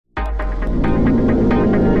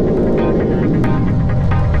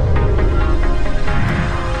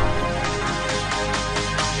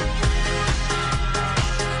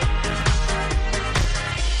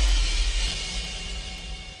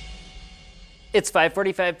It's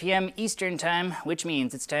 5:45 p.m. Eastern Time, which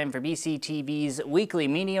means it's time for BCTV's weekly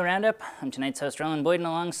media roundup. I'm tonight's host, Roland Boyden,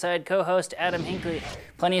 alongside co-host Adam Hinckley.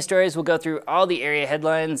 Plenty of stories. We'll go through all the area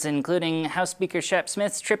headlines, including House Speaker Shap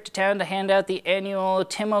Smith's trip to town to hand out the annual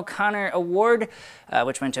Tim O'Connor Award,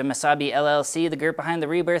 which went to Masabi LLC, the group behind the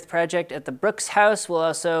Rebirth Project at the Brooks House. We'll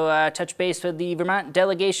also touch base with the Vermont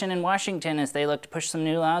delegation in Washington as they look to push some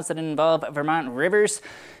new laws that involve Vermont rivers,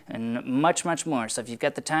 and much, much more. So if you've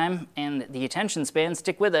got the time and the attention span,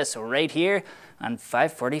 stick with us right here on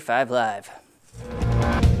 545 Live.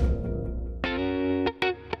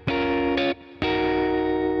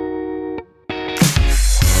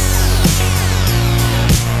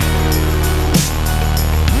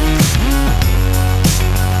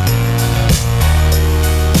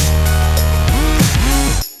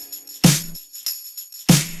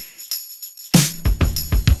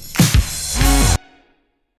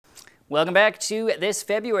 Welcome back to this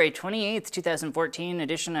February 28th, 2014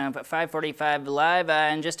 edition of 545 Live.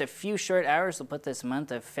 In just a few short hours, we'll put this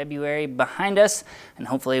month of February behind us, and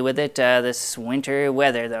hopefully with it, this winter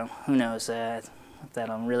weather, though. Who knows if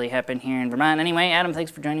that'll really happen here in Vermont. Anyway, Adam,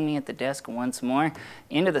 thanks for joining me at the desk once more.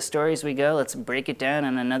 Into the stories we go. Let's break it down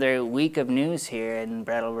on another week of news here in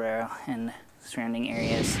Brattleboro and surrounding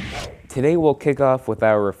areas. Today we'll kick off with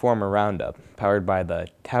our Reformer Roundup, powered by the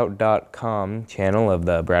Tout.com channel of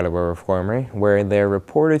the Brattleboro Reformer, where their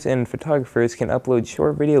reporters and photographers can upload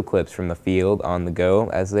short video clips from the field on the go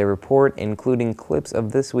as they report, including clips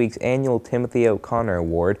of this week's annual Timothy O'Connor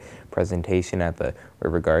Award presentation at the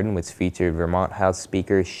River Garden, which featured Vermont House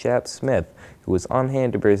Speaker Shap Smith, who was on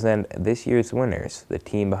hand to present this year's winners, the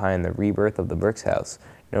team behind the rebirth of the Brooks House,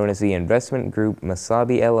 known as the investment group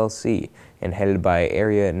Masabi LLC, and headed by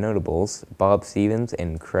area notables Bob Stevens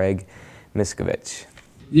and Craig Miskovich.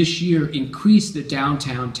 This year increased the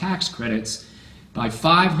downtown tax credits by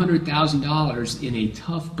 $500,000 in a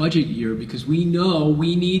tough budget year because we know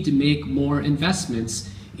we need to make more investments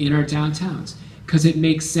in our downtowns because it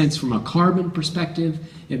makes sense from a carbon perspective,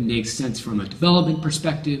 it makes sense from a development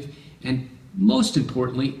perspective, and most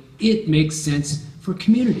importantly, it makes sense for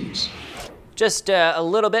communities. Just a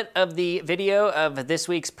little bit of the video of this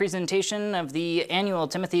week's presentation of the annual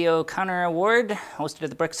Timothy O'Connor Award, hosted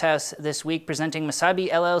at the Brooks House this week, presenting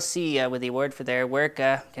Masabi LLC with the award for their work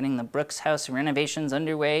getting the Brooks House renovations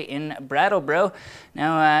underway in Brattleboro.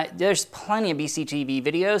 Now, there's plenty of BCTV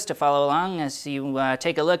videos to follow along as you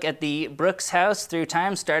take a look at the Brooks House through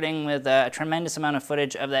time, starting with a tremendous amount of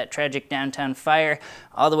footage of that tragic downtown fire,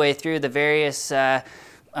 all the way through the various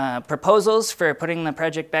proposals for putting the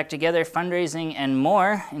project back together, fundraising, and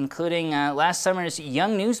more, including last summer's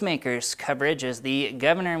Young Newsmakers coverage as the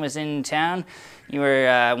governor was in town. You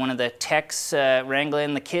were one of the techs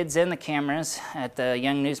wrangling the kids and the cameras at the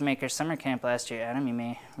Young Newsmakers summer camp last year. Adam, you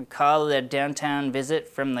may recall the downtown visit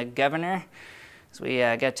from the governor. So we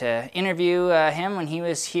got to interview him when he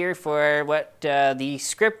was here for what the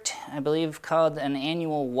script, I believe, called an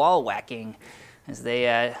annual wall whacking, as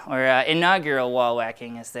they, inaugural wall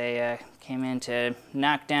whacking, as they came in to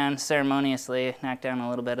ceremoniously knock down a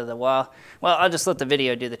little bit of the wall. Well, I'll just let the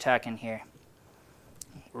video do the talking here.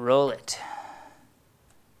 Roll it.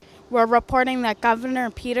 We're reporting that Governor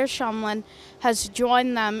Peter Shumlin has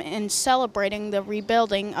joined them in celebrating the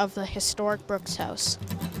rebuilding of the historic Brooks House.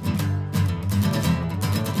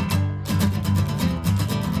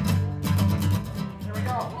 Here we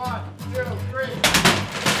go. 1, 2, 3.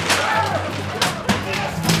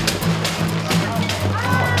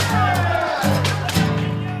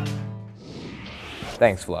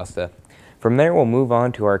 Thanks, Vlasta. From there, we'll move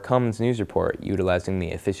on to our Commons News Report, utilizing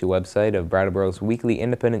the official website of Brattleboro's weekly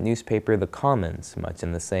independent newspaper, The Commons, much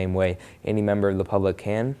in the same way any member of the public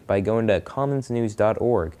can, by going to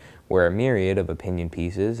commonsnews.org, where a myriad of opinion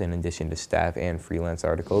pieces, in addition to staff and freelance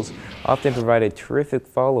articles, often provide a terrific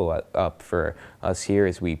follow-up for us here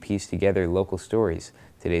as we piece together local stories.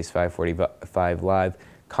 Today's 545 Live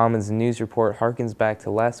Commons News Report harkens back to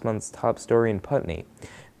last month's top story in Putney.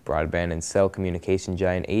 Broadband and cell communication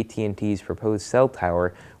giant AT&T's proposed cell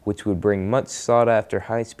tower, which would bring much sought-after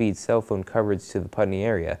high-speed cell phone coverage to the Putney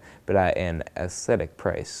area, but at an aesthetic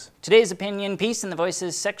price. Today's opinion piece in the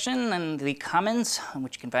Voices section and the Commons,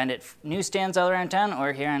 which you can find at newsstands all around town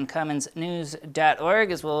or here on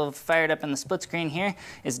commonsnews.org, as we'll fire it up on the split screen here,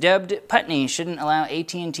 is dubbed "Putney Shouldn't Allow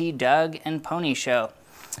AT&T Dog and Pony Show."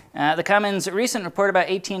 The Commons' recent report about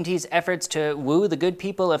AT&T's efforts to woo the good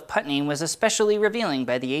people of Putney was especially revealing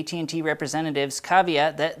by the AT&T representative's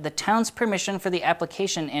caveat that the town's permission for the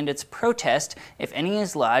application and its protest, if any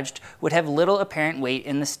is lodged, would have little apparent weight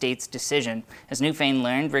in the state's decision. As Newfane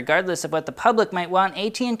learned, regardless of what the public might want,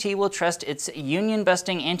 AT&T will trust its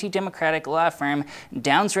union-busting anti-democratic law firm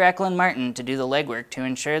Downs Racklin Martin to do the legwork to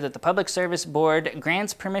ensure that the Public Service Board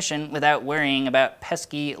grants permission without worrying about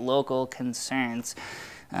pesky local concerns.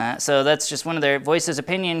 So that's just one of their Voices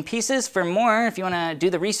Opinion pieces. For more, if you want to do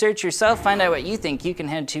the research yourself, find out what you think, you can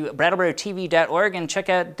head to brattleboro.tv.org and check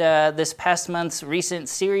out this past month's recent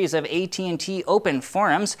series of AT&T Open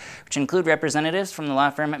Forums, which include representatives from the law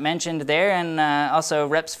firm mentioned there and also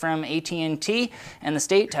reps from AT&T and the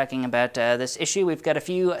state talking about this issue. We've got a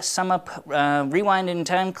few sum-up rewind in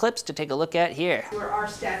time clips to take a look at here. There are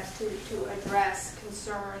steps to address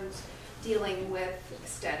concerns dealing with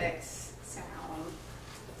aesthetics, sound,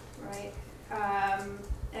 right?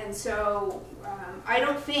 And so I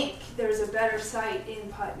don't think there's a better site in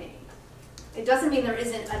Putney. It doesn't mean there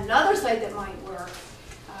isn't another site that might work,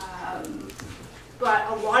 but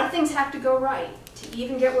a lot of things have to go right to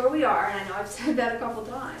even get where we are, and I know I've said that a couple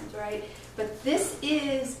times, right? But this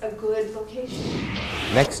is a good location.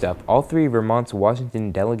 Next up, all three of Vermont's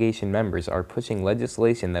Washington delegation members are pushing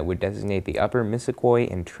legislation that would designate the upper Missisquoi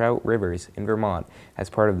and Trout rivers in Vermont as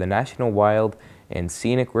part of the National Wild and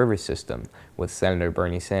Scenic River System, with Senator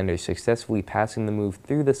Bernie Sanders successfully passing the move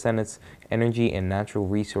through the Senate's Energy and Natural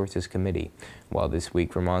Resources Committee, while this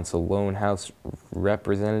week Vermont's lone House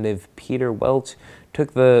Representative Peter Welch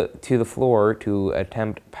took to the floor to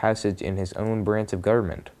attempt passage in his own branch of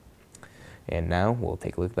government. And now we'll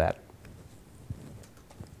take a look at that.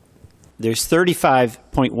 There's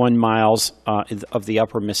 35.1 miles of the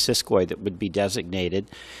upper Missisquoi that would be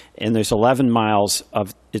designated, and there's 11 miles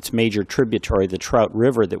of its major tributary, the Trout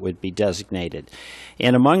River, that would be designated.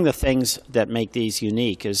 And among the things that make these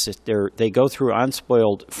unique is that they go through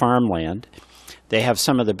unspoiled farmland. They have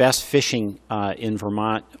some of the best fishing in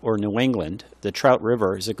Vermont or New England. The Trout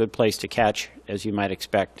River is a good place to catch, as you might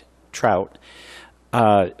expect, trout.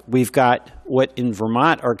 We've got what in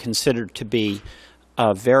Vermont are considered to be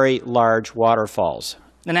very large waterfalls.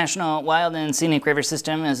 The National Wild and Scenic River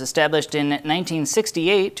System is established in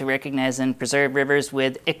 1968 to recognize and preserve rivers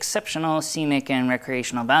with exceptional scenic and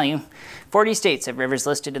recreational value. 40 states have rivers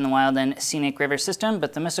listed in the Wild and Scenic River System,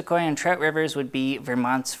 but the Missisquoi and Trout rivers would be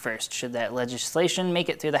Vermont's first, should that legislation make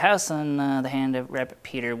it through the House on the hand of Rep.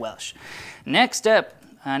 Peter Welch. Next up,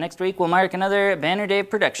 next week will mark another banner day of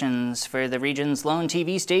productions for the region's lone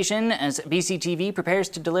TV station as BCTV prepares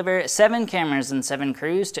to deliver 7 cameras and 7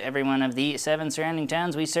 crews to every one of the 7 surrounding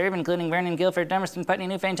towns we serve, including Vernon, Guilford, Dummerston, Putney,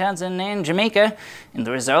 Newfane, Townsend, and Jamaica. And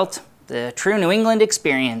the result, the true New England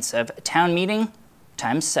experience of town meeting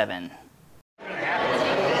times 7.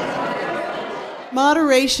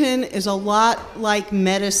 Moderation is a lot like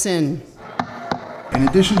medicine. In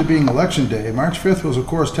addition to being election day, March 5th was, of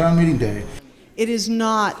course, town meeting day. It is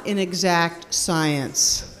not an exact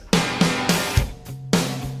science.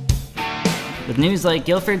 With news like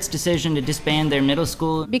Guilford's decision to disband their middle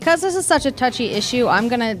school, because this is such a touchy issue, I'm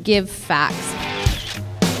going to give facts.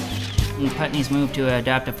 and Putney's move to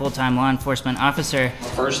adopt a full-time law enforcement officer. The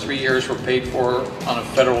first 3 years were paid for on a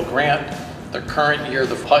federal grant. The current year,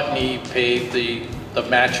 the Putney paid the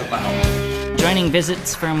match amount. Joining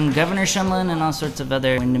visits from Governor Shumlin and all sorts of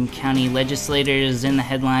other Windham County legislators in the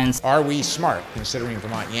headlines. Are we smart, considering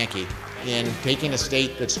Vermont Yankee, in taking a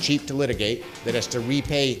state that's cheap to litigate, that has to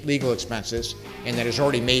repay legal expenses, and that has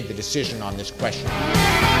already made the decision on this question?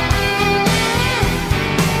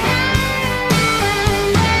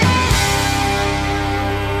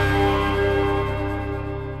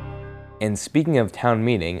 And speaking of town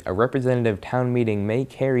meeting, a representative town meeting may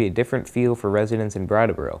carry a different feel for residents in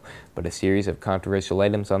Brattleboro, but a series of controversial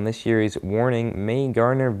items on this year's warning may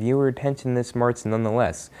garner viewer attention this March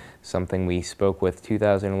nonetheless, something we spoke with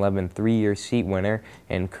 2011 three-year seat winner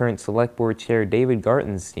and current Select Board Chair David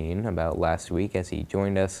Gartenstein about last week as he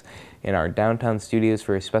joined us in our downtown studios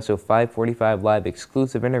for a special 545 Live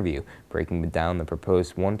exclusive interview, breaking down the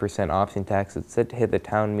proposed 1% option tax that's set to hit the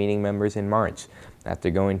town meeting members in March,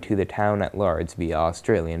 after going to the town at large via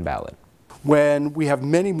Australian ballot. When we have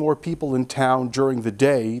many more people in town during the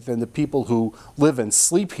day than the people who live and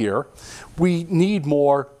sleep here, we need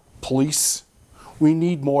more police, we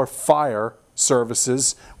need more fire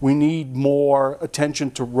services, we need more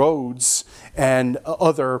attention to roads and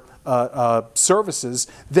other services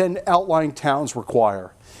than outlying towns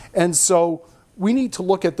require. And so we need to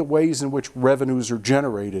look at the ways in which revenues are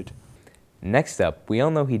generated. Next up, we all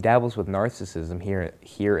know he dabbles with narcissism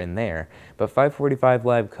here and there, but 545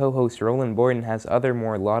 Live co-host Roland Boyden has other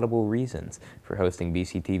more laudable reasons for hosting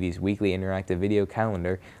BCTV's weekly interactive video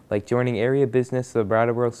calendar, like joining area business the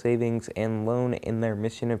Brattleboro Savings and Loan in their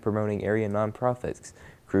mission of promoting area nonprofits,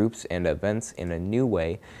 groups, and events in a new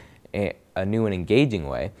and engaging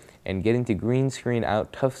way, and getting to green screen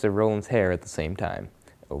out tufts of Roland's hair at the same time.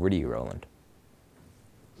 Over to you, Roland.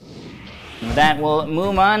 That will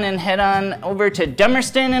move on and head on over to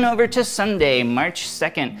Dummerston and over to Sunday, March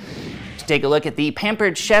 2nd. To take a look at the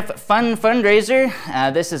Pampered Chef Fun Fundraiser.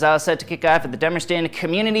 This is all set to kick off at the Dummerston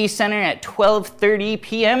Community Center at 12:30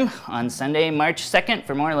 p.m. on Sunday, March 2nd.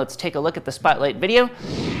 For more, let's take a look at the Spotlight video.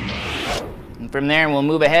 And from there, we'll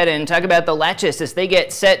move ahead and talk about the Latches as they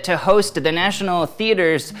get set to host the National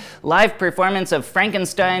Theatre's live performance of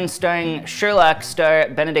Frankenstein starring Sherlock star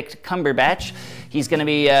Benedict Cumberbatch. He's going to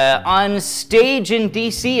be on stage in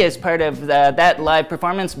DC as part of that live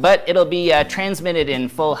performance, but it'll be transmitted in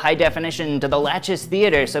full high definition to the Latches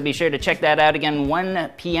Theatre, so be sure to check that out again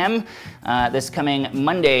 1 p.m. This coming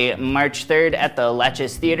Monday, March 3rd at the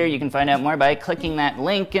Latches Theatre. You can find out more by clicking that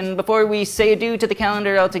link, and before we say adieu to the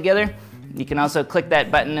calendar altogether, you can also click that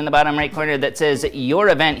button in the bottom right corner that says Your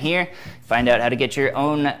Event Here. Find out how to get your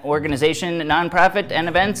own organization, nonprofit, and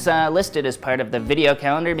events listed as part of the video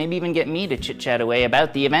calendar. Maybe even get me to chit-chat away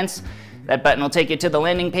about the events. That button will take you to the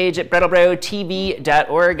landing page at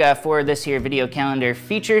brattleboro.tv.org for this here video calendar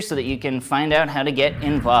feature so that you can find out how to get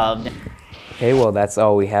involved. Okay, well, that's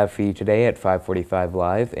all we have for you today at 545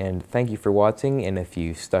 Live, and thank you for watching, and if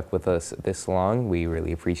you stuck with us this long, we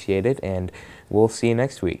really appreciate it, and we'll see you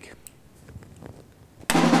next week.